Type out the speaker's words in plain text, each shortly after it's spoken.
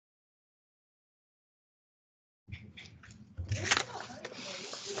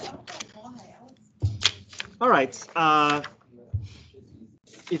All right.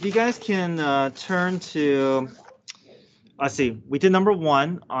 If you guys can turn to, let's see, we did number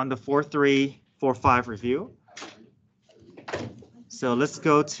 1 on the 4.3.4.5 review. So let's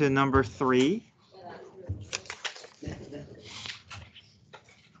go to number 3.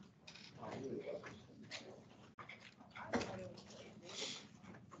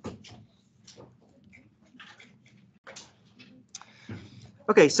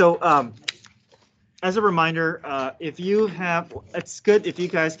 Okay, so as a reminder, if you have, it's good if you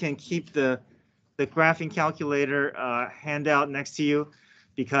guys can keep the graphing calculator handout next to you,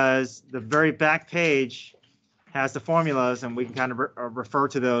 because the very back page has the formulas and we can kind of refer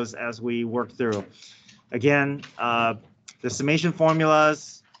to those as we work through. Again, the summation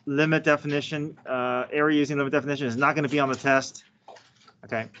formulas, limit definition, area using limit definition is not going to be on the test.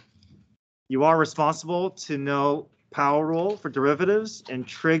 Okay. You are responsible to know Powell rule for derivatives and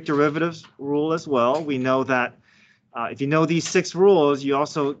trig derivatives rule as well. We know that if you know these 6 rules, you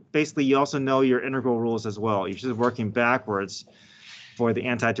also know your integral rules as well. You're just working backwards for the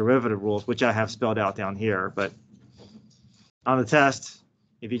antiderivative rules, which I have spelled out down here. But on the test,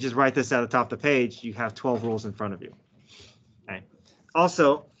 if you just write this at the top of the page, you have 12 rules in front of you. Okay.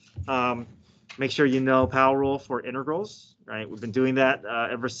 Also, make sure you know Powell rule for integrals. Right, we've been doing that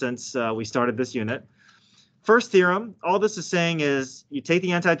ever since we started this unit. First theorem, all this is saying is you take the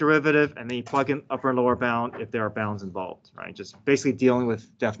antiderivative and then you plug in upper and lower bound if there are bounds involved, right? Just basically dealing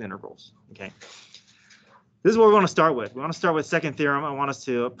with definite integrals, okay? This is what we want to start with. We want to start with second theorem. I want us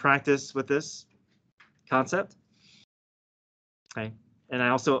to practice with this concept, okay? And I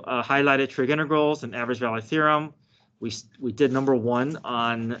also highlighted trig integrals and average value theorem. We did number 1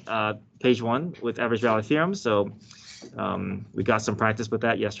 on page 1 with average value theorem, so we got some practice with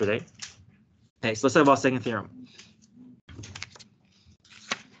that yesterday. Okay, so let's talk about second theorem.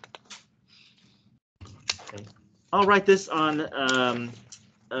 Okay. I'll write this on,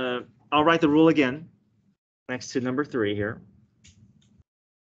 I'll write the rule again next to number 3 here.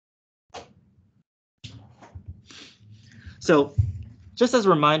 So just as a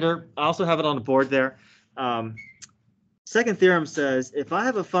reminder, I also have it on the board there. Second theorem says if I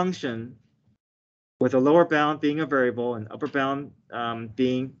have a function with a lower bound being a variable and upper bound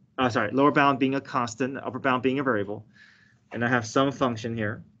being, lower bound being a constant, upper bound being a variable, and I have some function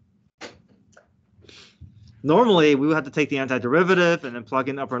here. Normally, we would have to take the antiderivative and then plug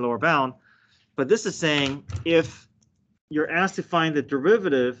in upper and lower bound, but this is saying if you're asked to find the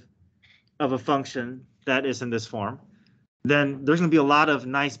derivative of a function that is in this form, then there's going to be a lot of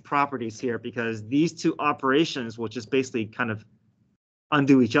nice properties here because these 2 operations will just basically kind of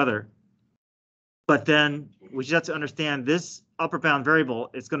undo each other. But then we just have to understand this upper bound variable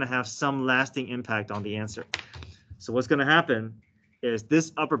is going to have some lasting impact on the answer. So what's going to happen is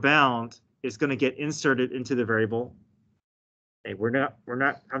this upper bound is going to get inserted into the variable. Okay, we're not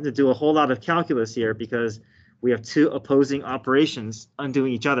having to do a whole lot of calculus here because we have 2 opposing operations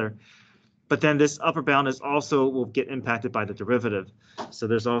undoing each other. But then this upper bound is also will get impacted by the derivative. So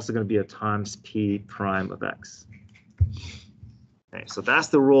there's also going to be a times p prime of x. Okay, so that's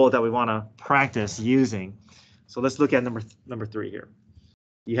the rule that we want to practice using. So let's look at number 3 here.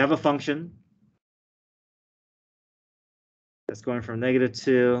 You have a function that's going from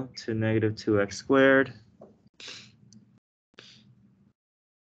 -2 to -2x squared.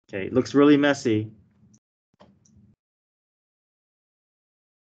 Okay, it looks really messy.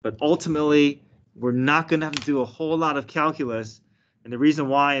 But ultimately, we're not going to have to do a whole lot of calculus. And the reason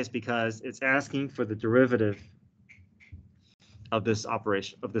why is because it's asking for the derivative of this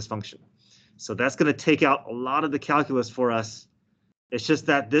operation, of this function. So that's going to take out a lot of the calculus for us. It's just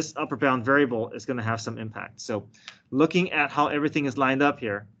that this upper bound variable is going to have some impact. So looking at how everything is lined up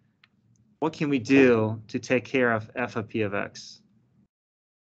here, what can we do to take care of f of p of x?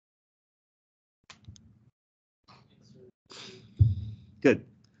 Good.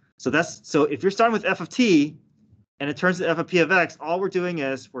 So if you're starting with f of t and it turns to f of p of x, all we're doing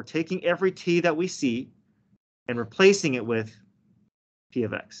is we're taking every t that we see and replacing it with p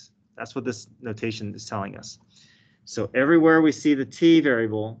of x. That's what this notation is telling us. So everywhere we see the t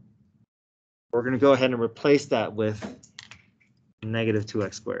variable, we're going to go ahead and replace that with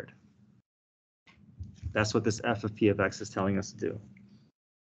 -2x squared. That's what this f of p of x is telling us to do.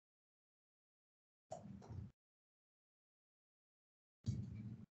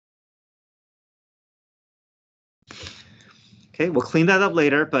 Okay, we'll clean that up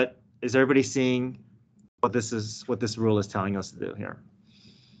later, but is everybody seeing what this rule is telling us to do here?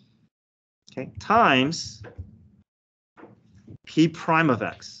 Okay, times p prime of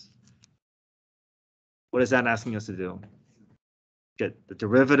x. What is that asking us to do? Good. The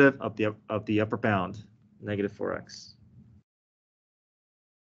derivative of the upper bound, negative 4x.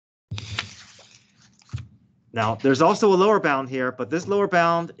 Now, there's also a lower bound here, but this lower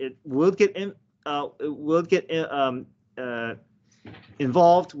bound, it will get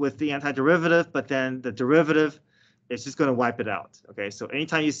involved with the antiderivative, but then the derivative is just going to wipe it out. Okay, so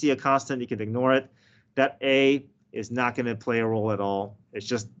anytime you see a constant, you can ignore it. That a is not going to play a role at all. It's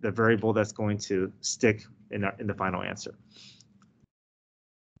just the variable that's going to stick in the final answer.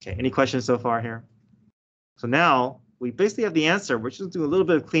 Okay, any questions so far here? So now we basically have the answer. We're just doing a little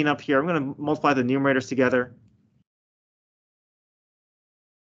bit of cleanup here. I'm going to multiply the numerators together.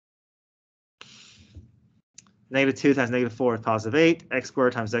 -2 times -4 is +8. X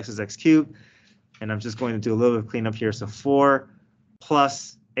squared times x is x cubed. And I'm just going to do a little bit of cleanup here. So 4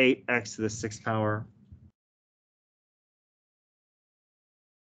 plus 8x to the 6th power.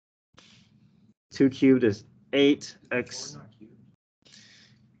 2 cubed is 8x.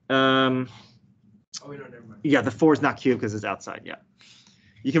 Yeah, the 4 is not cubed because it's outside. Yeah.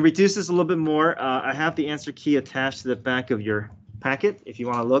 You can reduce this a little bit more. I have the answer key attached to the back of your packet if you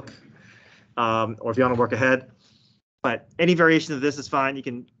want to look, or if you want to work ahead. But any variation of this is fine. You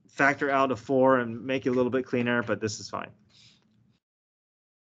can factor out a 4 and make it a little bit cleaner, but this is fine.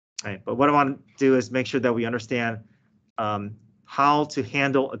 All right, but what I want to do is make sure that we understand how to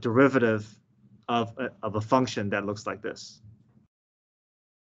handle a derivative of a function that looks like this.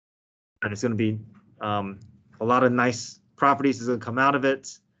 And it's going to be a lot of nice properties is going to come out of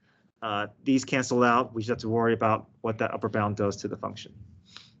it. These cancel out. We just have to worry about what that upper bound does to the function.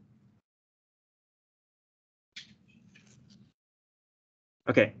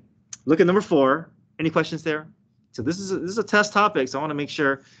 Okay, look at number 4. Any questions there? So this is a test topic, so I want to make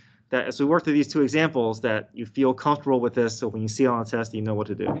sure that as we work through these 2 examples that you feel comfortable with this, so when you see it on a test, you know what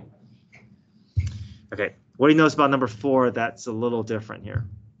to do. Okay, what do you notice about number 4 that's a little different here?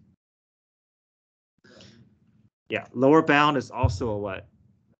 Yeah, lower bound is also a what?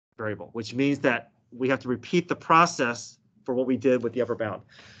 Variable, which means that we have to repeat the process for what we did with the upper bound.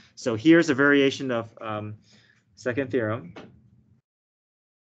 So here's a variation of second theorem.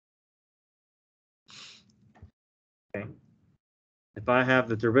 Okay. If I have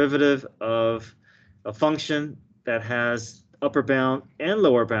the derivative of a function that has upper bound and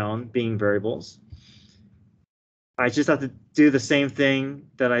lower bound being variables, I just have to do the same thing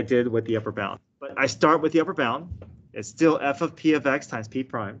that I did with the upper bound. But I start with the upper bound. It's still f of p of x times p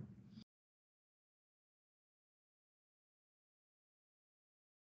prime.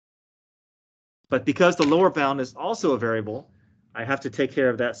 But because the lower bound is also a variable, I have to take care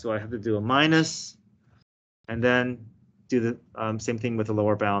of that. So I have to do a minus and then do the same thing with the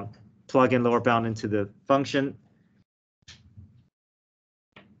lower bound. Plug in lower bound into the function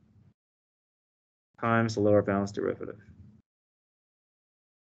times the lower bound's derivative.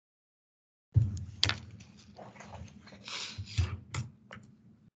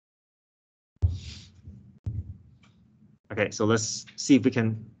 Okay, so let's see if we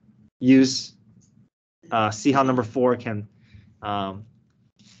can use, see how number 4 can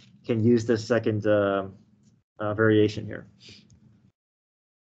use this second variation here.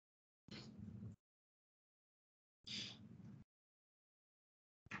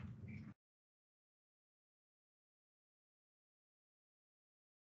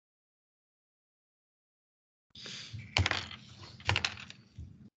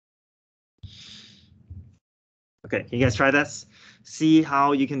 Okay, can you guys try this? See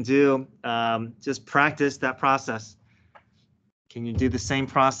how you can do, just practice that process. Can you do the same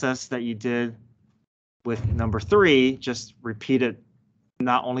process that you did with number 3, just repeat it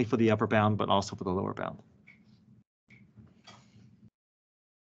not only for the upper bound, but also for the lower bound?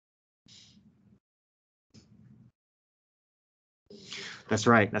 That's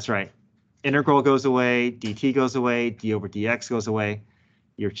right, that's right. Integral goes away, dt goes away, d over dx goes away.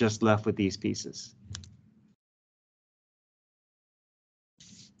 You're just left with these pieces.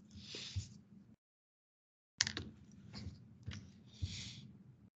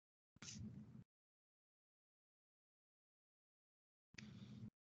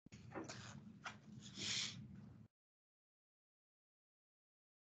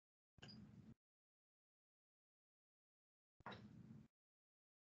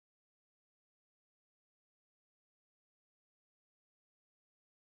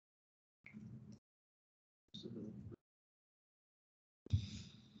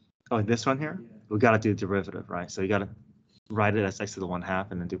 Oh, this one here? We got to do derivative, right? So you got to write it as x to the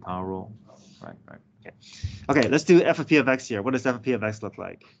 1/2 and then do power rule. Right, right. Okay. Okay, let's do f of p of x here. What does f of p of x look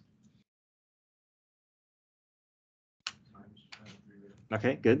like?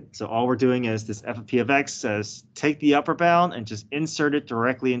 Okay, good. So all we're doing is this f of p of x says take the upper bound and just insert it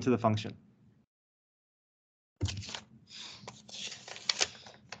directly into the function.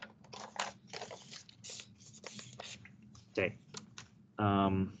 Okay.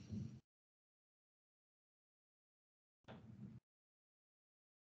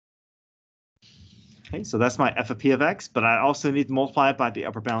 Okay, so that's my f of p of x, but I also need to multiply it by the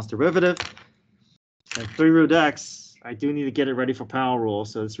upper bound's derivative. And 3 root x, I do need to get it ready for power rule,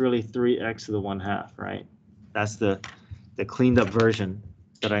 so it's really 3x to the 1/2, right? That's the cleaned up version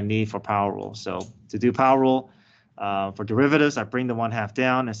that I need for power rule. So to do power rule, for derivatives, I bring the 1/2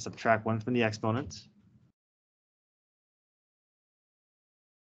 down and subtract 1 from the exponent.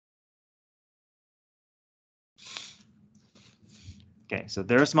 Okay, so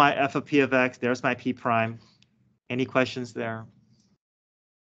there's my f of p of x, there's my p prime. Any questions there?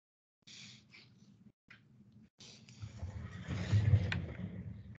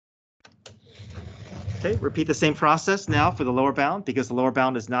 Okay, repeat the same process now for the lower bound, because the lower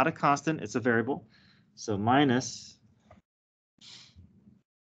bound is not a constant, it's a variable. So minus.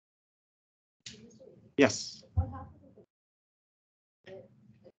 Yes.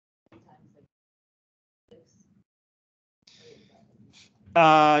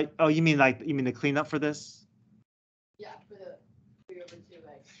 Oh, you mean the cleanup for this? Yeah, for the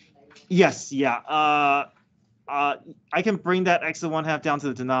 3/2x. Yes, yeah. I can bring that x to the 1/2 down to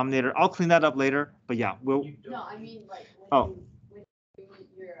the denominator. I'll clean that up later, but yeah, we'll. No, I mean like when Oh. you do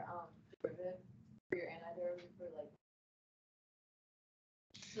your derivative for your antiderivative for like,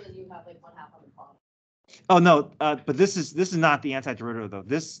 so that you have like 1/2 on the bottom. Oh no, but this is not the antiderivative though.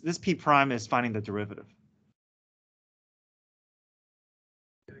 This p prime is finding the derivative.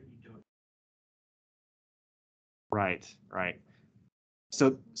 Right, right.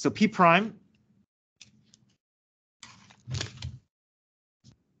 So p prime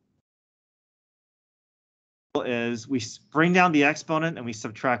is we bring down the exponent and we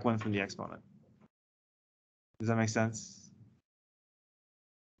subtract 1 from the exponent. Does that make sense?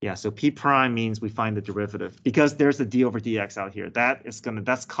 Yeah, so p prime means we find the derivative because there's a d over dx out here.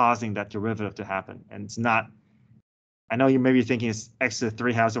 That's causing that derivative to happen, and it's not. I know you may be thinking it's x to the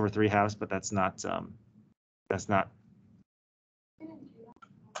 3/2 over 3/2, but that's not. That's not.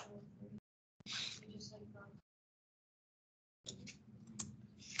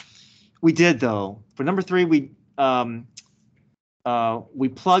 We did though. For number 3, we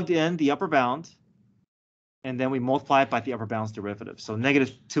plugged in the upper bound, and then we multiply it by the upper bound's derivative. So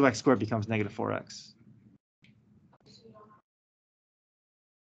negative 2x squared becomes negative 4x.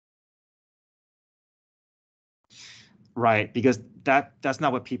 Right, because that's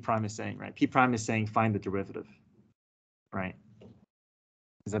not what p prime is saying, right? P prime is saying find the derivative, right?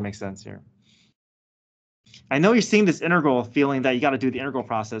 Does that make sense here? I know you're seeing this integral feeling that you got to do the integral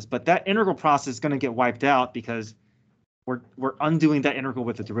process, but that integral process is going to get wiped out because we're undoing that integral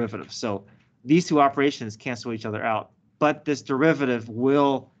with the derivative. So these two operations cancel each other out, but this derivative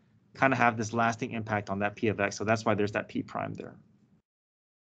will kind of have this lasting impact on that p of x. So that's why there's that p prime there.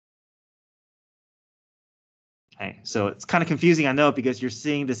 Okay, so it's kind of confusing, I know, because you're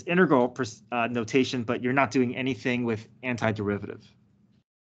seeing this integral notation, but you're not doing anything with antiderivative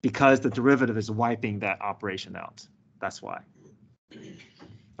because the derivative is wiping that operation out. That's why.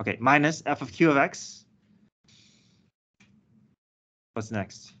 Okay, minus f of q of x. What's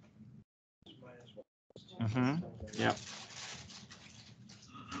next? Yep.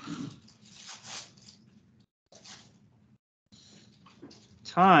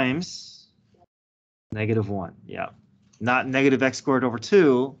 Times -1. Yeah. Not negative x squared over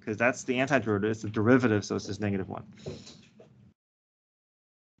 2, because that's the antiderivative. It's the derivative, so it's just -1.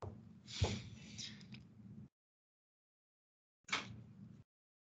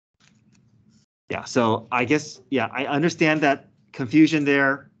 Yeah, so I guess, yeah, I understand that confusion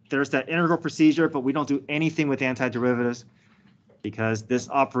there. There's that integral procedure, but we don't do anything with antiderivatives because this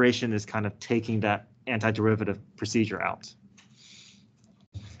operation is kind of taking that antiderivative procedure out.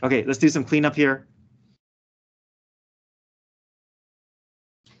 Okay, let's do some cleanup here.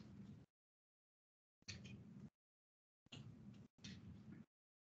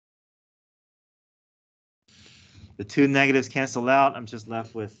 The two negatives cancel out. I'm just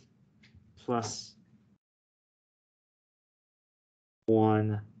left with plus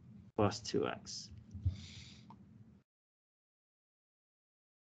 1 plus 2x.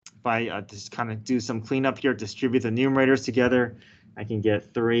 If I just kind of do some cleanup here, distribute the numerators together, I can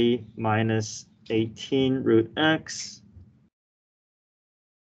get 3 minus 18 root x.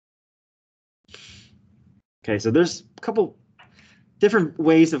 Okay, so there's a couple different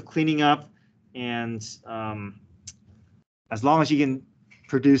ways of cleaning up, and as long as you can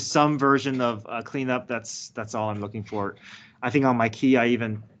produce some version of cleanup. That's all I'm looking for. I think on my key, I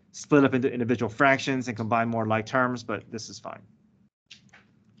even split up into individual fractions and combine more like terms, but this is fine.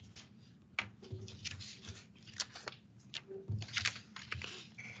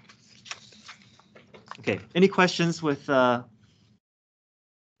 Okay, any questions with the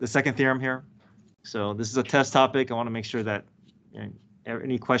second theorem here? So this is a test topic. I want to make sure that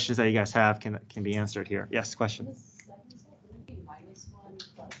any questions that you guys have can be answered here. Yes, question. This second step, would it be -1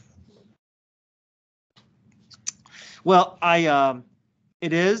 plus 2? Well,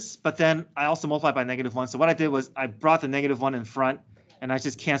 it is, but then I also multiply by -1. So what I did was I brought the -1 in front, and I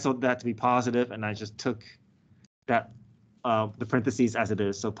just canceled that to be positive, and I just took that the parentheses as it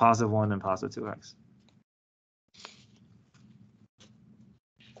is. So +1 and +2x.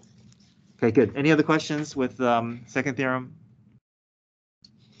 Okay, good. Any other questions with second theorem?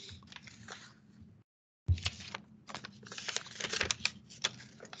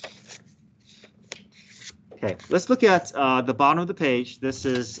 Okay, let's look at the bottom of the page. This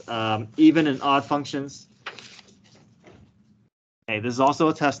is even and odd functions. Okay, this is also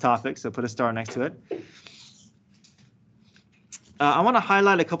a test topic, so put a star next to it. I want to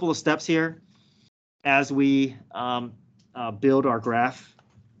highlight a couple of steps here as we build our graph.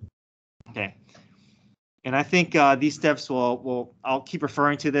 Okay, and I think these steps I'll keep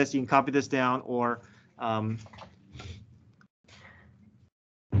referring to this. You can copy this down or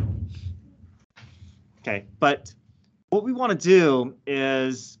okay, but what we want to do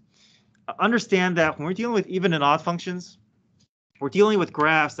is understand that when we're dealing with even and odd functions, we're dealing with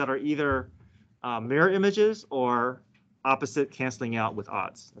graphs that are either mirror images or opposite canceling out with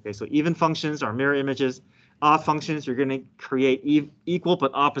odds. Okay, so even functions are mirror images. Odd functions, you're going to create equal but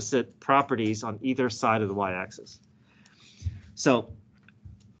opposite properties on either side of the y-axis. So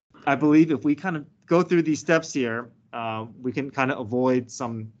I believe if we kind of go through these steps here, we can kind of avoid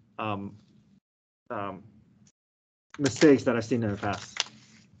some mistakes that I've seen in the past.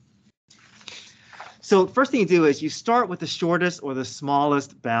 So first thing you do is you start with the shortest or the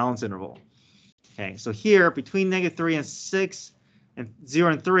smallest bounds interval. Okay, so here between -3 and 6 and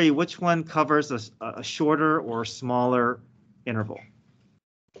 0 and 3, which one covers a shorter or smaller interval?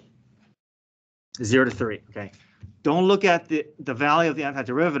 0 to 3, okay. Don't look at the value of the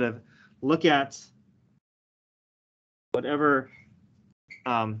antiderivative. Look at whatever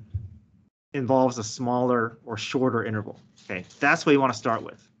involves a smaller or shorter interval. Okay, that's what you want to start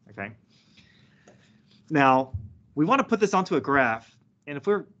with. Okay. Now, we want to put this onto a graph, and if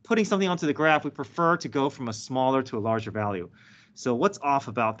we're putting something onto the graph, we prefer to go from a smaller to a larger value. So what's off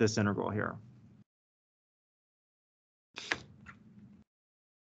about this integral here?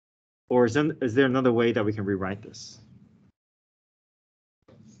 Or is there another way that we can rewrite this?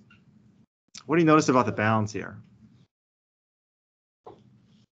 What do you notice about the bounds here?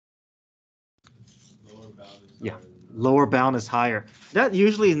 Yeah, lower bound is higher. That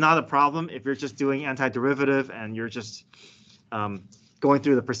usually is not a problem if you're just doing antiderivative and you're just going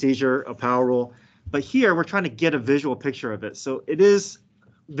through the procedure of power rule. But here we're trying to get a visual picture of it. So it is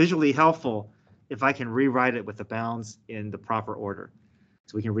visually helpful if I can rewrite it with the bounds in the proper order.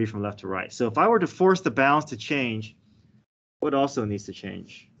 So we can read from left to right. So if I were to force the bounds to change, what also needs to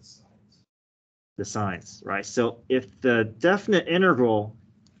change? The signs, right? So if the definite integral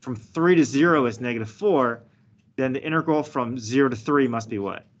from 3 to 0 is -4, then the integral from 0 to 3 must be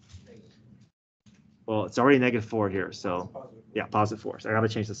what? Well, it's already -4 here. So yeah, +4. So I got to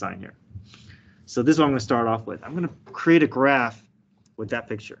change the sign here. So this is what I'm going to start off with. I'm going to create a graph with that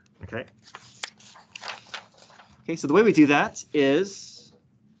picture, okay? Okay, so the way we do that is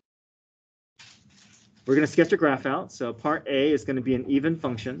we're going to sketch a graph out. So part A is going to be an even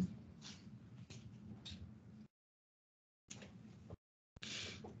function.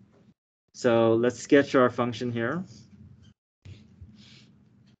 So let's sketch our function here.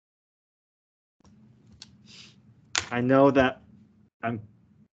 I know that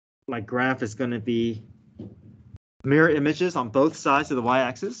my graph is going to be mirror images on both sides of the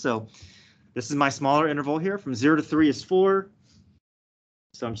y-axis. So this is my smaller interval here. From 0 to 3 is 4.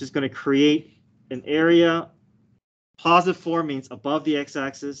 So I'm just going to create an area. +4 means above the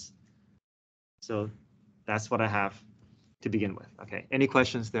x-axis. So that's what I have to begin with. Okay, any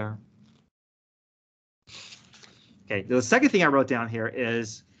questions there? Okay, the second thing I wrote down here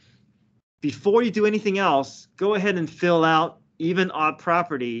is before you do anything else, go ahead and fill out even odd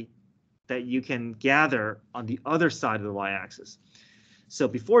property that you can gather on the other side of the y-axis. So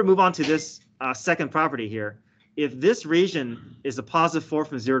before we move on to this second property here, if this region is a +4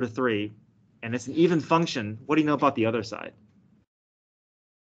 from 0 to 3, and it's an even function, what do you know about the other side?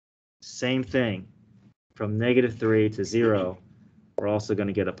 Same thing, from -3 to 0. we're also going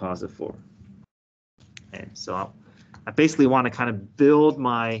to get a positive 4. Okay, so I basically want to kind of build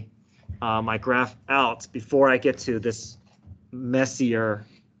my my graph out before I get to this messier,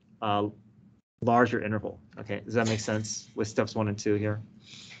 larger interval. Okay, does that make sense with steps 1 and 2 here?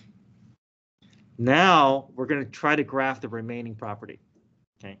 Now we're going to try to graph the remaining property.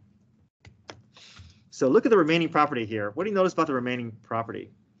 Okay. So look at the remaining property here. What do you notice about the remaining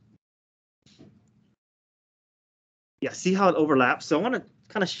property? Yeah, see how it overlaps? So I want to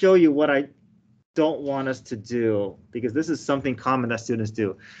kind of show you what I don't want us to do, because this is something common that students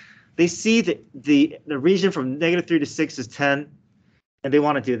do. They see that the region from -3 to 6 is 10, and they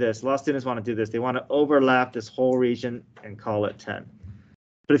want to do this. A lot of students want to do this. They want to overlap this whole region and call it 10.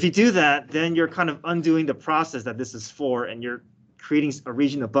 But if you do that, then you're kind of undoing the process that this is 4, and you're creating a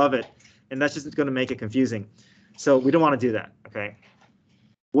region above it, and that's just going to make it confusing. So we don't want to do that, okay?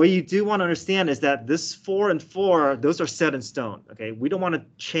 What you do want to understand is that this 4 and 4, those are set in stone, okay? We don't want to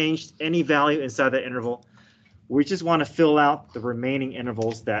change any value inside that interval. We just want to fill out the remaining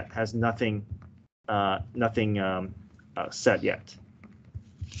intervals that has nothing set yet.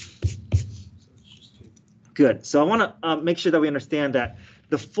 Good. So I want to make sure that we understand that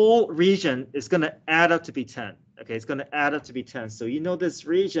the full region is going to add up to be 10. Okay, it's going to add up to be 10. So you know this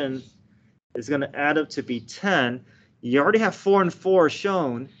region is going to add up to be 10. You already have 4 and 4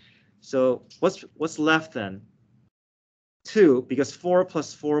 shown. So what's left then? 2, because 4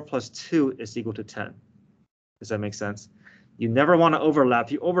 plus 4 plus 2 is equal to 10. Does that make sense? You never want to overlap.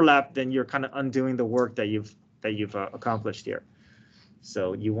 If you overlap, then you're kind of undoing the work that you've accomplished here.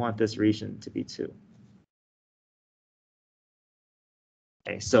 So you want this region to be 2.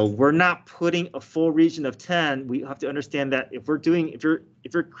 Okay, so we're not putting a full region of 10. We have to understand that if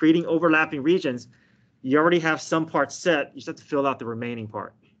you're creating overlapping regions, you already have some parts set. You just have to fill out the remaining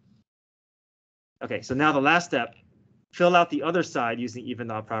part. Okay, so now the last step, fill out the other side using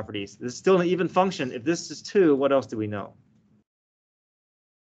even odd properties. This is still an even function. If this is 2, what else do we know?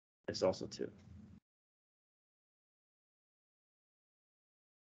 It's also 2.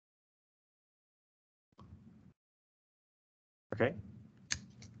 Okay.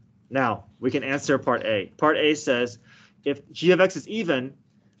 Now we can answer part A. Part A says, if g of x is even,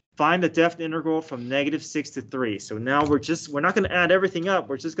 find the definite integral from -6 to 3. So now we're not going to add everything up.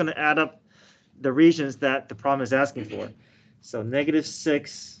 We're just going to add up the regions that the problem is asking for. So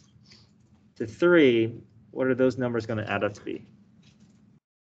 -6 to 3, what are those numbers going to add up to be?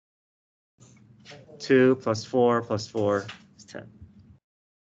 2 plus 4 plus 4 is 10.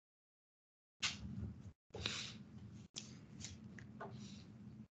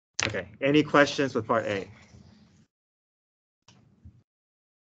 Okay, any questions with part A?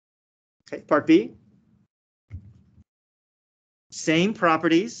 Okay, part B. Same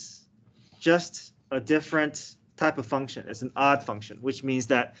properties, just a different type of function. It's an odd function, which means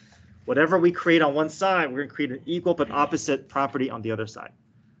that whatever we create on one side, we're going to create an equal but opposite property on the other side.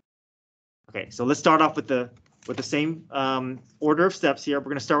 Okay, so let's start off with the same order of steps here. We're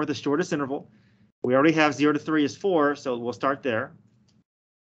going to start with the shortest interval. We already have 0 to 3 is 4, so we'll start there.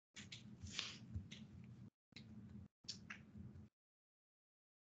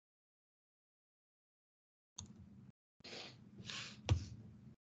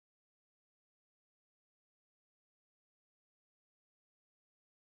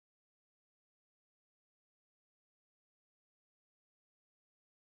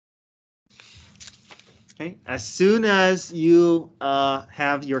 Okay, as soon as you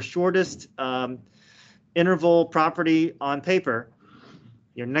have your shortest interval property on paper,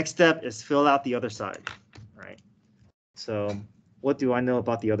 your next step is fill out the other side. All right. So what do I know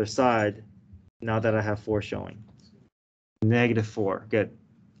about the other side now that I have 4 showing? -4. Good.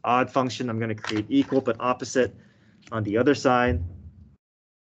 Odd function, I'm going to create equal but opposite on the other side.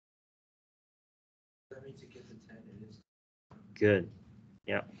 That means you get to 10. It is. Good.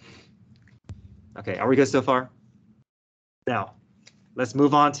 Yeah. Okay, are we good so far? Now, let's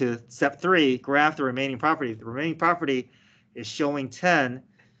move on to step 3, graph the remaining property. The remaining property is showing 10.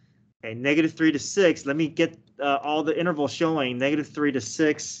 Okay, -3 to 6. Let me get all the intervals showing. -3 to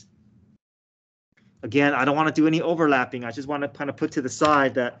 6. Again, I don't want to do any overlapping. I just want to kind of put to the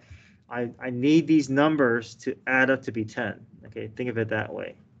side that I need these numbers to add up to be 10. Okay, think of it that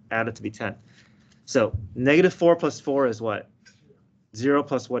way. Add up to be 10. So -4 plus 4 is what? 0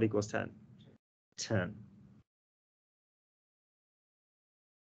 plus what equals 10? 10.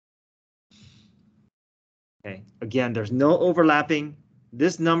 Okay, again, there's no overlapping.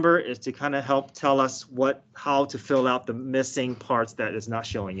 This number is to kind of help tell us how to fill out the missing parts that is not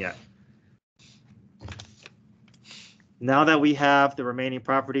showing yet. Now that we have the remaining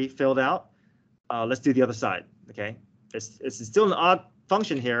property filled out, let's do the other side, okay? it's still an odd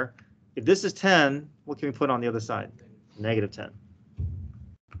function here. If this is 10, what can we put on the other side? Negative 10.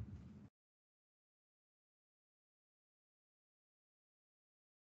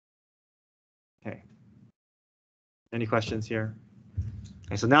 Okay. Any questions here?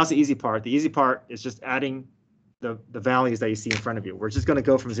 Okay, so now it's the easy part. The easy part is just adding the values that you see in front of you. We're just going to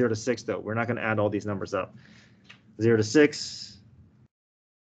go from 0 to 6, though. We're not going to add all these numbers up. 0 to 6.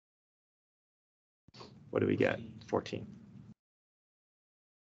 What do we get? 14.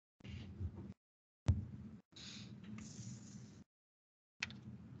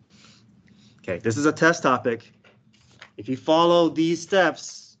 Okay, this is a test topic. If you follow these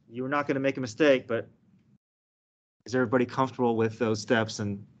steps, you're not going to make a mistake, but is everybody comfortable with those steps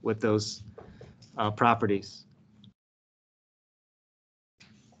and with those properties?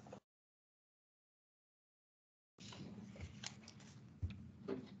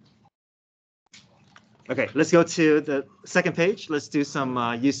 Okay, let's go to the second page. Let's do some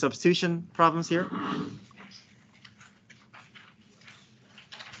use substitution problems here.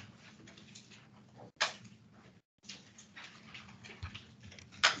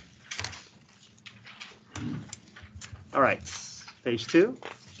 All right, page 2.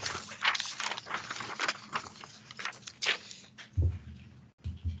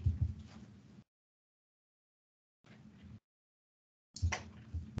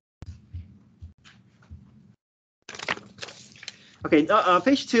 Okay,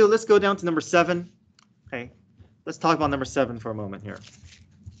 page 2, let's go down to number 7. Okay, let's talk about number 7 for a moment here.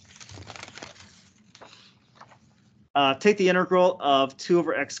 Take the integral of 2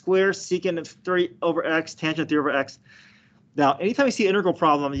 over x squared, secant of 3 over x, tangent of 3 over x. Now, anytime you see an integral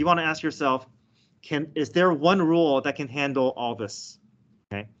problem, you want to ask yourself, is there one rule that can handle all this?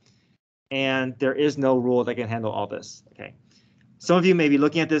 Okay, and there is no rule that can handle all this. Okay, some of you may be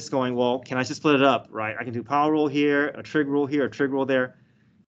looking at this going, well, can I just split it up, right? I can do power rule here, a trig rule here, a trig rule there.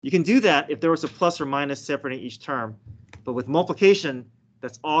 You can do that if there was a plus or minus separating each term, but with multiplication,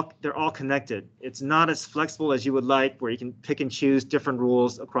 they're all connected. It's not as flexible as you would like, where you can pick and choose different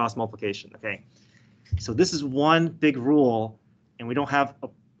rules across multiplication. Okay, so this is one big rule, and we don't have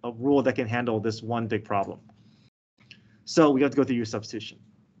a rule that can handle this one big problem. So we have to go through use substitution.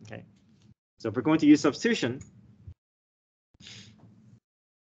 Okay, so if we're going to use substitution,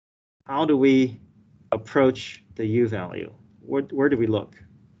 how do we approach the u value? Where do we look?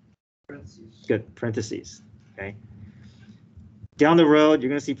 Parentheses. Good, parentheses. Okay. Down the road, you're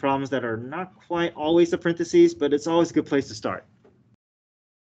going to see problems that are not quite always the parentheses, but it's always a good place to start.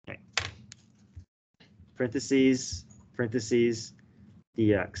 Okay. Parentheses, parentheses,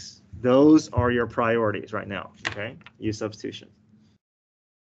 dx. Those are your priorities right now. Okay. Use substitution.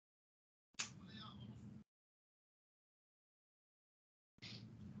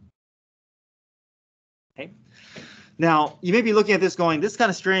 Okay. Now, you may be looking at this going, this is kind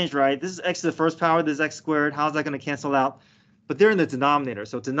of strange, right? This is x to the first power, this is x squared. How's that going to cancel out? But they're in the denominator.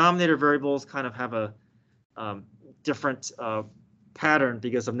 So denominator variables kind of have a different pattern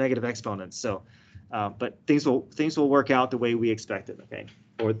because of negative exponents. So, but things will work out the way we expected, okay?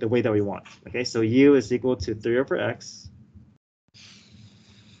 Or the way that we want. Okay, so u is equal to 3 over x.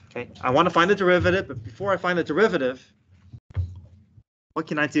 Okay, I want to find the derivative, but before I find the derivative, what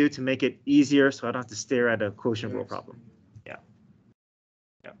can I do to make it easier so I don't have to stare at a quotient rule problem? Yeah.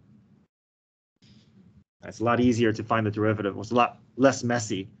 Yeah. It's a lot easier to find the derivative. It's a lot less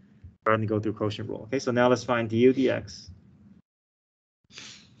messy rather than go through quotient rule. Okay, so now let's find du dx.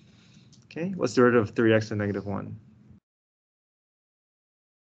 Okay, what's the derivative of 3x to negative 1?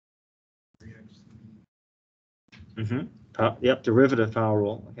 3x. Yep, derivative power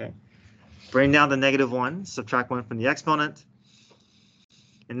rule. Okay. Bring down the negative 1, subtract 1 from the exponent.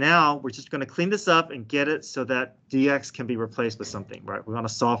 And now we're just going to clean this up and get it so that dx can be replaced with something, right? We want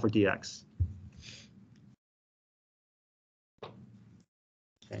to solve for dx.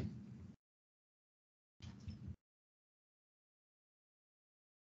 Okay.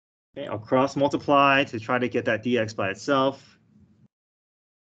 Okay, I'll cross multiply to try to get that dx by itself.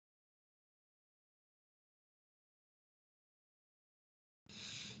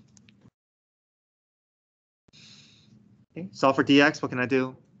 Okay, solve for dx, what can I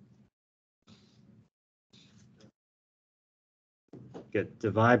do? Good,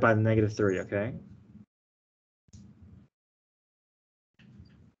 divide by the negative 3, okay?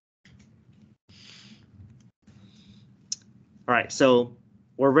 All right, so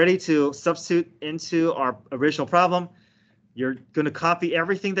we're ready to substitute into our original problem. You're going to copy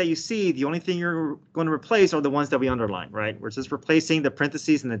everything that you see. The only thing you're going to replace are the ones that we underline, right? We're just replacing the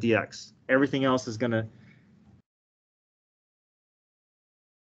parentheses and the dx. Everything else is going to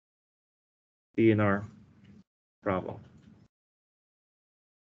be in our problem.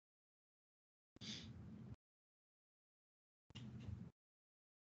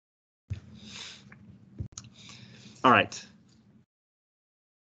 All right.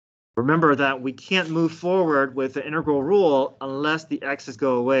 Remember that we can't move forward with the integral rule unless the x's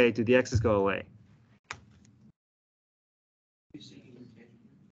go away. Do the x's go away?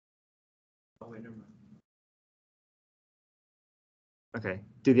 Oh, wait, never mind. Okay.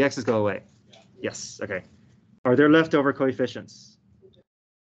 Do the x's go away? Yes. Okay. Are there leftover coefficients?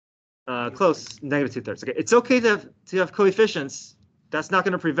 Close. -2/3. Okay. It's okay to have coefficients. That's not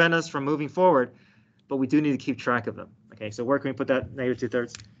going to prevent us from moving forward, but we do need to keep track of them. Okay. So where can we put that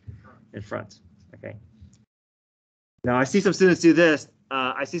 -2/3? In front. Okay. Now I see some students do this.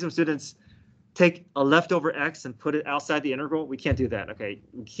 I see some students take a leftover x and put it outside the integral. We can't do that. Okay.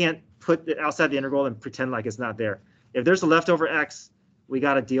 We can't put it outside the integral and pretend like it's not there. If there's a leftover x, we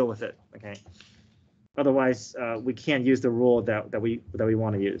got to deal with it. Okay. Otherwise, we can't use the rule that we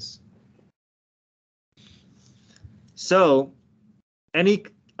want to use. So any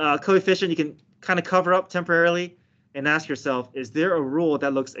coefficient you can kind of cover up temporarily and ask yourself, is there a rule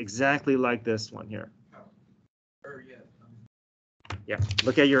that looks exactly like this one here? Or, yeah. Yeah,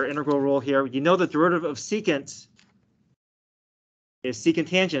 look at your integral rule here. You know the derivative of secant is secant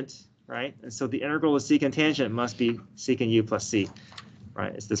tangent, right? And so the integral of secant tangent must be secant u plus c,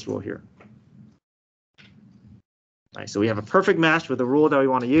 right? It's this rule here. All right, so we have a perfect match with the rule that we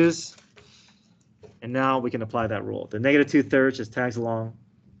want to use. And now we can apply that rule. The -2/3 just tags along.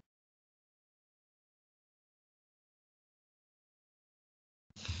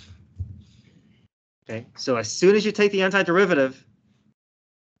 Okay, so as soon as you take the antiderivative,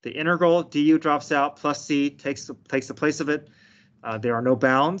 the integral du drops out, plus c takes the place of it. There are no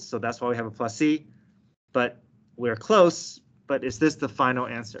bounds, so that's why we have a plus c. But we're close, but is this the final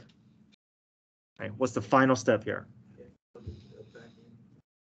answer? Okay, what's the final step here?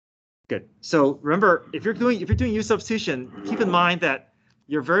 Good. So remember, if you're doing u substitution, keep in mind that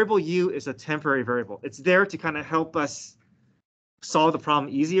your variable u is a temporary variable. It's there to kind of help us solve the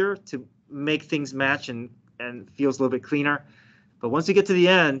problem easier, to make things match and feels a little bit cleaner. But once we get to the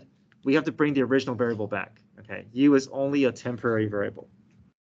end, we have to bring the original variable back. Okay, u is only a temporary variable.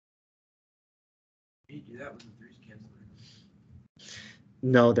 You do that when the 3's canceling.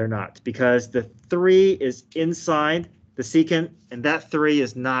 No, they're not, because the 3 is inside the secant, and that 3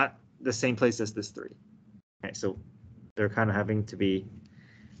 is not the same place as this 3. Okay, so they're kind of having to be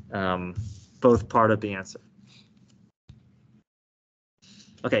both part of the answer.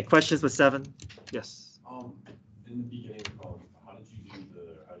 Okay, questions with 7? Yes. In the beginning of the problem, how did you get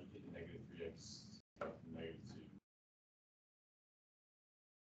the -3x out from -2?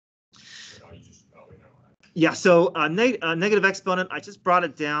 Or you just, oh, wait, no. Yeah, so negative exponent, I just brought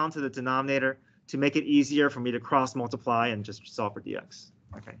it down to the denominator to make it easier for me to cross multiply and just solve for dx.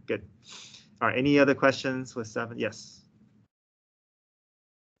 Okay, good. All right, any other questions with 7? Yes.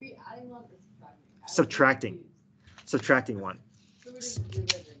 We adding on the Subtracting. Subtracting 1. So we're doing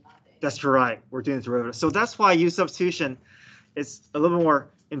derivative, not the That's right. We're doing the derivative. So that's why u substitution is a little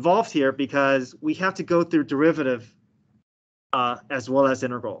more involved here, because we have to go through derivative as well as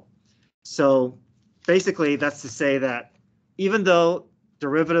integral. So basically, that's to say that even though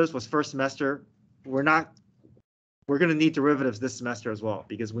derivatives was first semester, we're going to need derivatives this semester as well,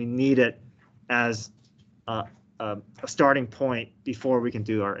 because we need it as a starting point before we can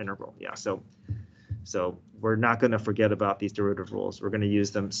do our integral. Yeah, so we're not going to forget about these derivative rules. We're going to use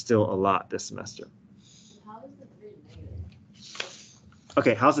them still a lot this semester. How is the 3 negative?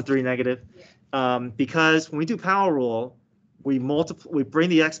 Okay, how's the 3 negative? Yeah. Because when we do power rule, we bring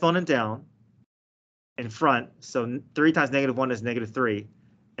the exponent down in front. So 3 times -1 is -3,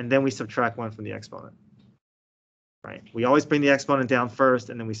 and then we subtract 1 from the exponent. Right? We always bring the exponent down first,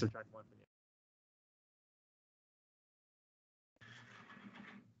 and then we subtract 1 from the exponent.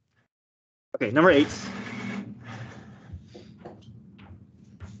 Okay, number 8.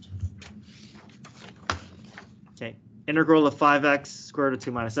 Okay, integral of 5x square root of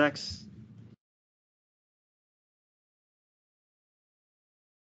 2 minus x.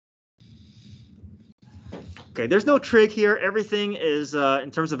 Okay, there's no trig here. Everything is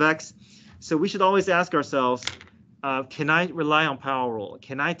in terms of x. So we should always ask ourselves, can I rely on power rule?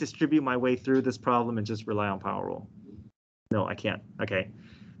 Can I distribute my way through this problem and just rely on power rule? No, I can't. Okay,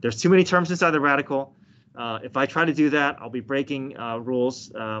 there's too many terms inside the radical. If I try to do that, I'll be breaking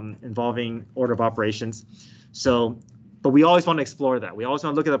rules involving order of operations. So, but we always want to explore that. We always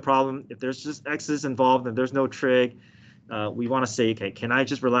want to look at the problem. If there's just x's involved and there's no trig, we want to say, okay, can I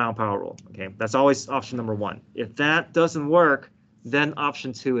just rely on power rule? Okay, that's always option number 1. If that doesn't work, then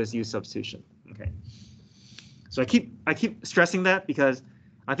option 2 is u substitution. Okay. So I keep stressing that because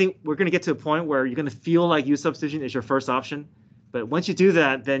I think we're going to get to a point where you're going to feel like U substitution is your first option, but once you do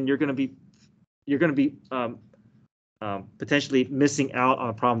that, then you're going to be potentially missing out on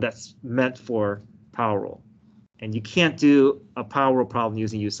a problem that's meant for power rule, and you can't do a power rule problem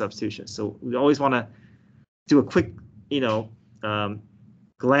using U substitution. So we always want to do a quick,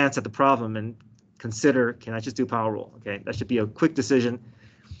 glance at the problem and consider, can I just do power rule? Okay, that should be a quick decision.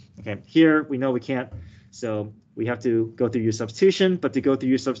 Okay, here we know we can't, so we have to go through U substitution, but to go through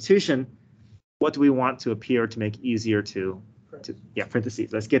U substitution, what do we want to appear to make easier to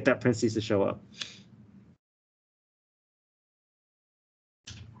parentheses. Let's get that parentheses to show up.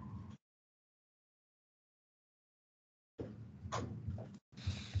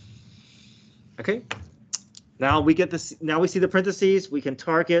 Okay, now we get this. Now we see the parentheses. We can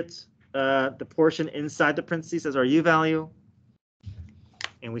target the portion inside the parentheses as our U value,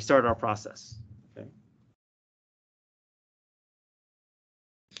 and we start our process. Okay.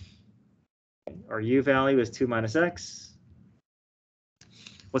 Our U value is 2 minus x.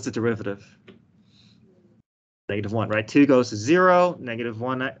 What's the derivative? -1, right? 2 goes to 0.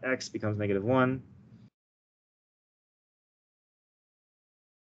 -1 x becomes -1.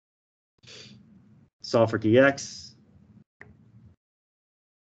 Solve for dx.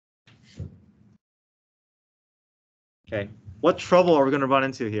 Okay, what trouble are we going to run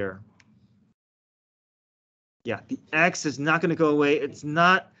into here? Yeah, the x is not going to go away. It's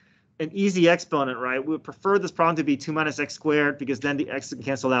not an easy exponent, right? We would prefer this problem to be 2 minus x squared because then the x can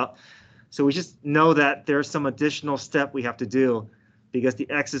cancel out. So we just know that there's some additional step we have to do because the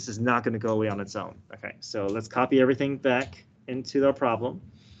x is not going to go away on its own. Okay, so let's copy everything back into our problem.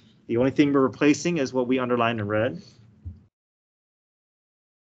 The only thing we're replacing is what we underlined in red.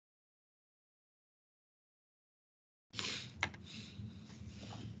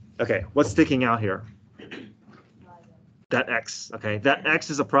 Okay, what's sticking out here? That x. Okay, that x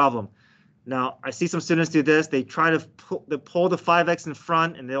is a problem. Now, I see some students do this. They try to pull the 5x in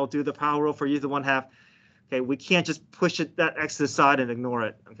front, and they'll do the power rule for u to the 1/2. Okay, we can't just push it that x to the side and ignore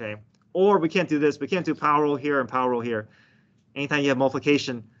it. Okay, or we can't do this. We can't do power rule here and power rule here. Anytime you have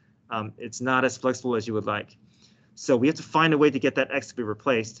multiplication, it's not as flexible as you would like. So we have to find a way to get that x to be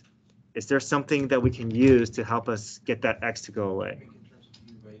replaced. Is there something that we can use to help us get that x to go away?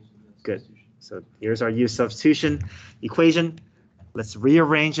 Good. So here's our U substitution equation. Let's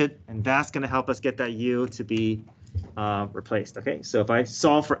rearrange it, and that's going to help us get that U to be replaced. Okay, so if I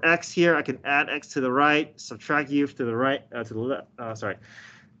solve for x here, I can add x to the right, subtract U to the right, to the left. Sorry,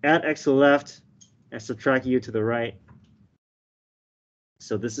 add x to the left and subtract U to the right.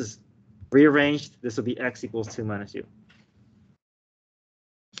 So this is rearranged. This will be x equals 2 minus U.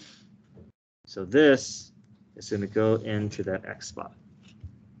 So this is going to go into that x spot.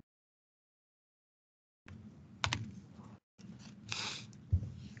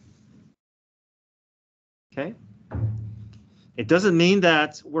 Okay. It doesn't mean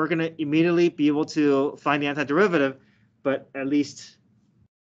that we're going to immediately be able to find the antiderivative, but at least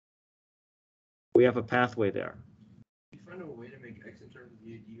we have a pathway there. If you find a way to make x in terms of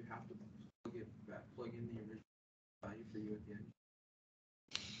u, do you have to plug in the original value for u at the end?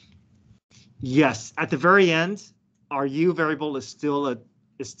 Yes, at the very end, our u variable is still a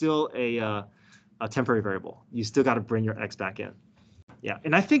temporary variable. You still got to bring your x back in. Yeah,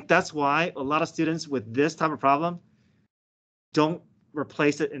 and I think that's why a lot of students with this type of problem don't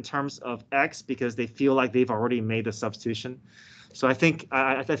replace it in terms of x because they feel like they've already made the substitution. So I think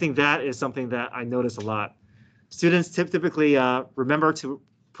that is something that I notice a lot. Students typically remember to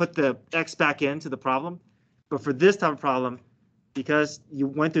put the x back into the problem, but for this type of problem, because you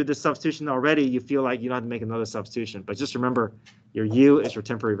went through the substitution already, you feel like you don't have to make another substitution. But just remember, your u is your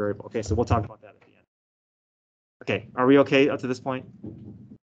temporary variable. Okay, so we'll talk about that at the end. Okay, are we okay up to this point?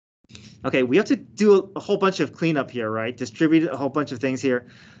 Okay, we have to do a whole bunch of cleanup here, right? Distribute a whole bunch of things here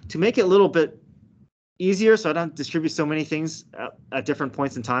to make it a little bit easier so I don't distribute so many things at different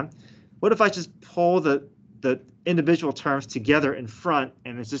points in time. What if I just pull the individual terms together in front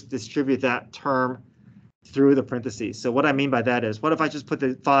and just distribute that term through the parentheses? So what I mean by that is, what if I just put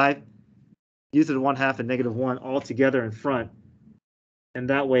the 5 u to the 1/2 and -1 all together in front, and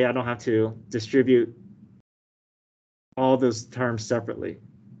that way I don't have to distribute all those terms separately.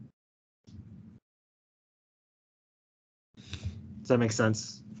 Does that make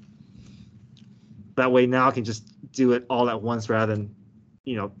sense? That way now I can just do it all at once rather than,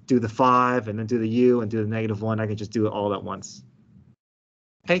 do the 5 and then do the u and do the -1. I can just do it all at once.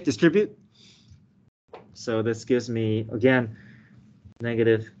 Okay, distribute. So this gives me, again,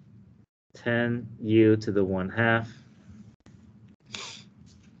 -10 u to the 1/2.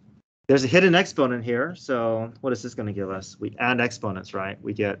 There's a hidden exponent here. So what is this going to give us? We add exponents, right?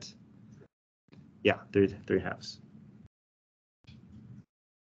 We get, yeah, 3/2.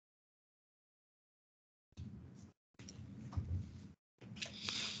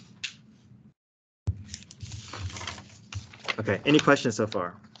 Okay, any questions so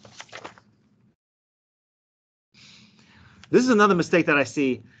far? This is another mistake that I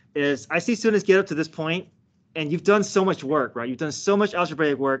see is I see students get up to this point and you've done so much work, right? You've done so much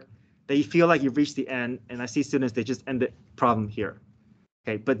algebraic work that you feel like you've reached the end. And I see students, they just end the problem here.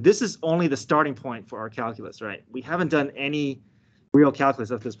 Okay, but this is only the starting point for our calculus, right? We haven't done any real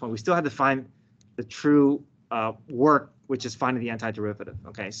calculus at this point. We still have to find the true work, which is finding the antiderivative.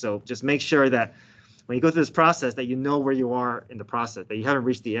 Okay, so just make sure that when you go through this process that you know where you are in the process, that you haven't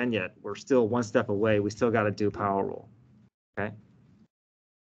reached the end yet. We're still one step away. We still got to do power rule. Okay.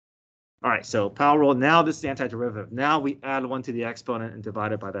 All right, so power rule. Now this is the antiderivative. Now we add 1 to the exponent and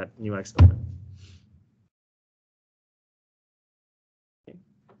divide it by that new exponent. Okay.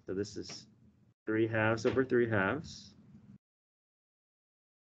 So this is 3/2 over 3/2.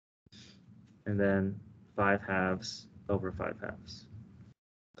 And then 5/2 over 5/2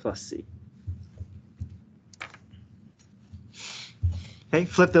 plus C. Okay,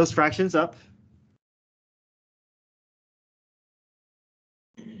 flip those fractions up.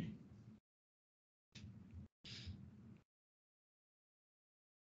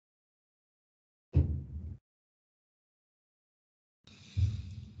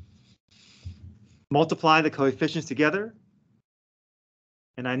 Multiply the coefficients together.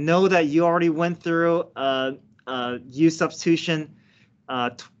 And I know that you already went through U substitution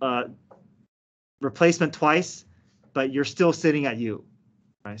replacement twice, but you're still sitting at U.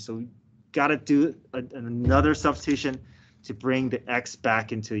 Right? So we got to do another substitution to bring the X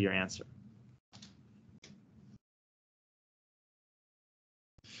back into your answer.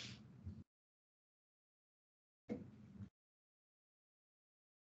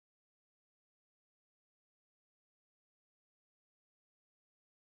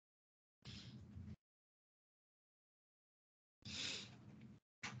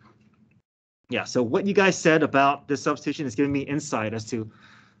 Yeah, so what you guys said about this substitution is giving me insight as to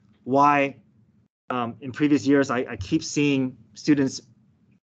why in previous years I keep seeing students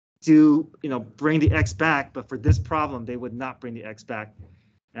bring the X back, but for this problem they would not bring the X back.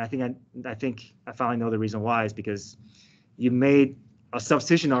 And I think I finally know the reason why is because you made a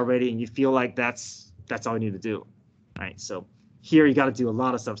substitution already and you feel like that's all you need to do. Right? So here you got to do a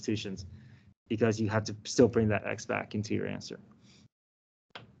lot of substitutions because you have to still bring that X back into your answer.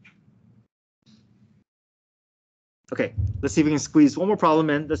 Okay, let's see if we can squeeze one more problem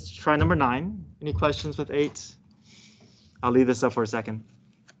in. Let's try number 9. Any questions with 8? I'll leave this up for a second.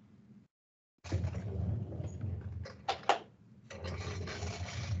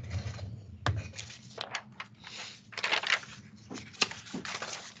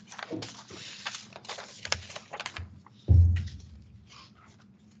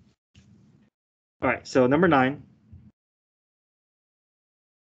 All right, so number 9.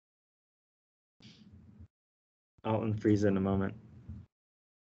 I'll unfreeze it in a moment.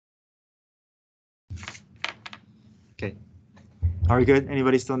 Okay. Are we good?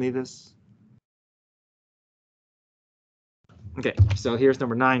 Anybody still need this? Okay, so here's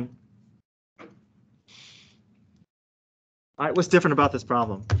number 9. All right, what's different about this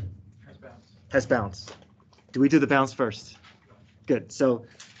problem? Has bounds. Has bounds. Do we do the bounds first? Good. So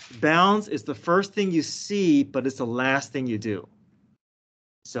bounds is the first thing you see, but it's the last thing you do.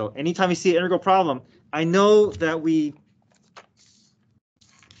 So anytime you see an integral problem, I know we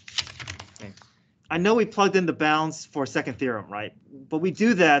plugged in the bounds for second theorem, right? But we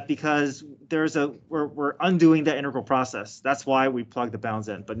do that because we're undoing that integral process. That's why we plug the bounds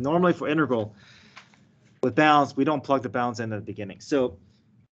in. But normally for integral, with bounds, we don't plug the bounds in at the beginning. So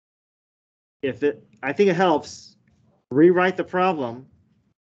I think it helps rewrite the problem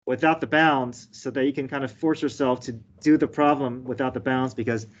without the bounds so that you can kind of force yourself to do the problem without the bounds,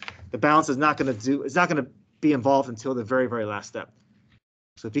 because the bounds is not going to be involved until the very, very last step.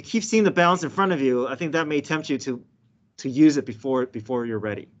 So if you keep seeing the bounds in front of you, I think that may tempt you to use it before you're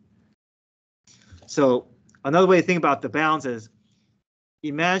ready. So another way to think about the bounds is,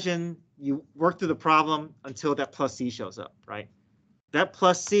 imagine you work through the problem until that plus C shows up, right? That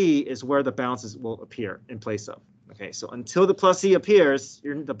plus C is where the bounds will appear in place of. Okay, so until the plus C appears,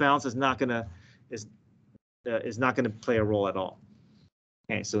 the bounds is not gonna play a role at all.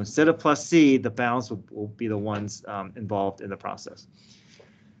 Okay, so instead of plus C, the bounds will be the ones involved in the process.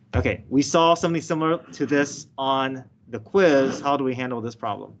 Okay, we saw something similar to this on the quiz. How do we handle this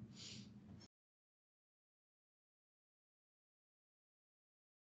problem?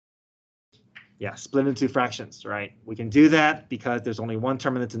 Yeah, split into fractions, right? We can do that because there's only one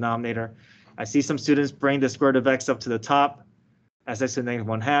term in the denominator. I see some students bring the square root of x up to the top as x to the negative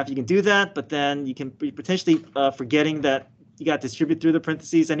 1/2. You can do that, but then you can be potentially forgetting that you got to distribute through the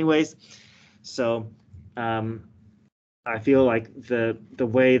parentheses anyways. So I feel like the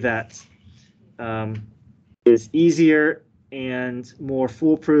way that is easier and more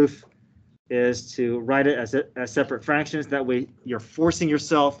foolproof is to write it as separate fractions. That way you're forcing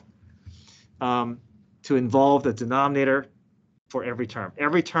yourself to involve the denominator for every term.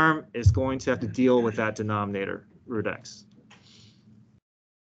 Every term is going to have to deal with that denominator, root x.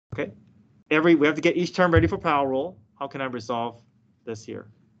 Okay, we have to get each term ready for power rule. How can I resolve this here?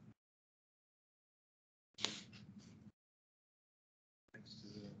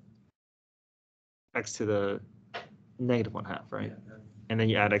 X to the negative 1/2, right? Yeah, And then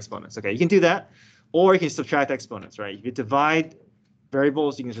you add exponents. Okay, you can do that, or you can subtract exponents, right? If you divide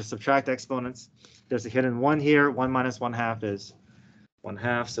variables, you can just subtract exponents. There's a hidden 1 here. 1 minus 1/2 is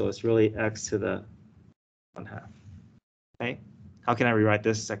 1/2, so it's really x to the 1/2. Okay, how can I rewrite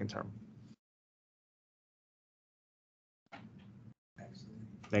this second term?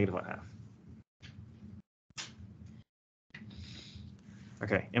 Negative 1/2.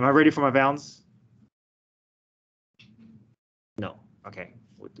 Okay, am I ready for my bounds? No. Okay,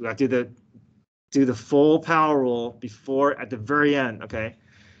 we have to do the full power rule before at the very end. Okay,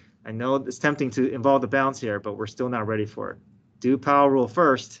 I know it's tempting to involve the bounds here, but we're still not ready for it. Do power rule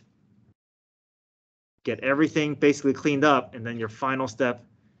first. Get everything basically cleaned up, and then your final step,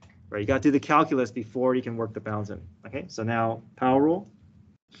 right? You got to do the calculus before you can work the bounds in. Okay, so now power rule.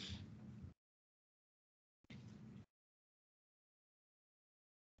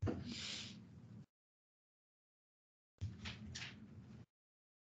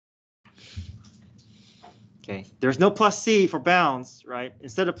 Okay, there's no plus c for bounds, right?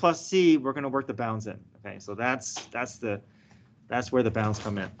 Instead of plus c, we're going to work the bounds in. Okay, so that's where the bounds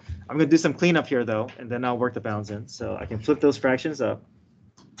come in. I'm going to do some cleanup here though, and then I'll work the bounds in. So I can flip those fractions up.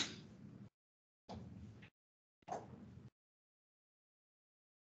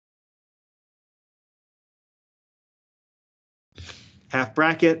 Half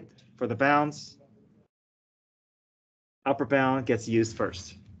bracket for the bounds. Upper bound gets used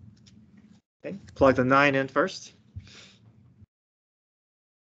first. Okay, plug the 9 in first.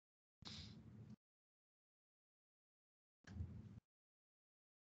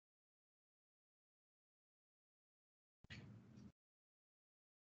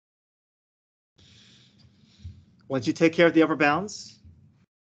 Once you take care of the upper bounds,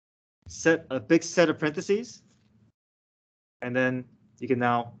 set a big set of parentheses, and then you can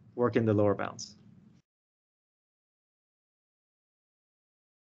now work in the lower bounds.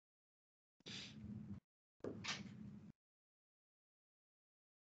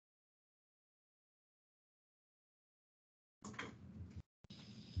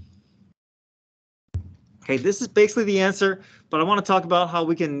 Okay, this is basically the answer, but I want to talk about how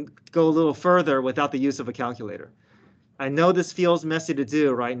we can go a little further without the use of a calculator. I know this feels messy to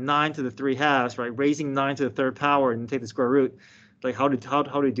do, right? 9 to the 3/2, right? Raising 9 to the 3rd power and take the square root. Like how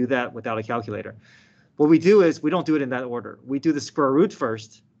do we do that without a calculator? What we do is we don't do it in that order. We do the square root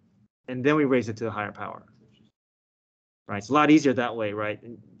first, and then we raise it to the higher power. Right? It's a lot easier that way, right?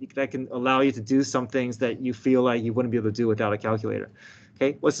 And that can allow you to do some things that you feel like you wouldn't be able to do without a calculator.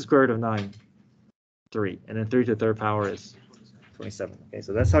 Okay, what's the square root of 9? 3, and then 3 to the 3rd power is 27. Okay,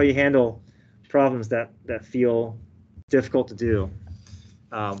 so that's how you handle problems that feel difficult to do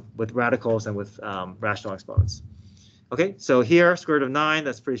with radicals and with rational exponents. Okay, so here square root of 9,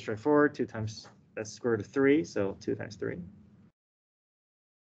 that's pretty straightforward. 2 times, that's square root of 3, so 2 times 3.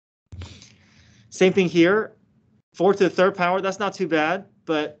 Same thing here, 4 to the 3rd power, that's not too bad,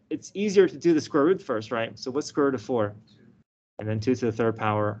 but it's easier to do the square root first, right? So what's square root of 4? And then 2 to the 3rd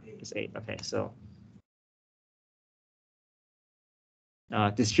power is 8. Okay, so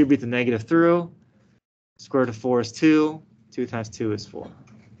distribute the negative through. Square root of 4 is 2. 2 times 2 is 4.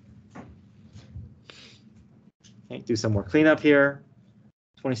 Okay, do some more cleanup here.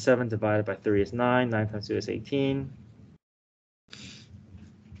 27 divided by 3 is 9. 9 times 2 is 18.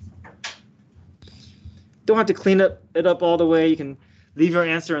 Don't have to clean it up all the way. You can leave your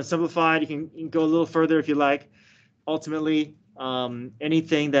answer unsimplified. You can go a little further if you like. Ultimately,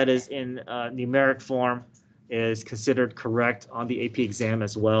 anything that is in numeric form is considered correct on the AP exam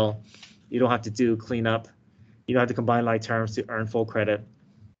as well. You don't have to do cleanup. You don't have to combine like terms to earn full credit.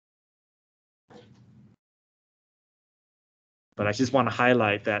 But I just want to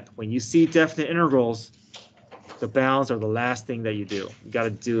highlight that when you see definite integrals, the bounds are the last thing that you do. You got to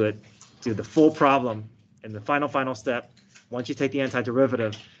do the full problem in the final step. Once you take the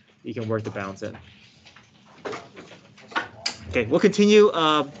antiderivative, you can work the bounds in. Okay, we'll continue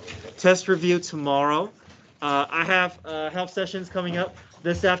test review tomorrow. I have help sessions coming up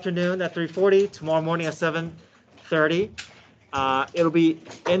this afternoon at 3:40, tomorrow morning at 7:30. It'll be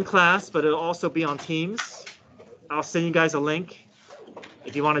in class, but it'll also be on Teams. I'll send you guys a link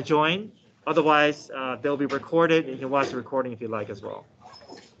if you want to join. Otherwise, they'll be recorded. You can watch the recording if you like as well.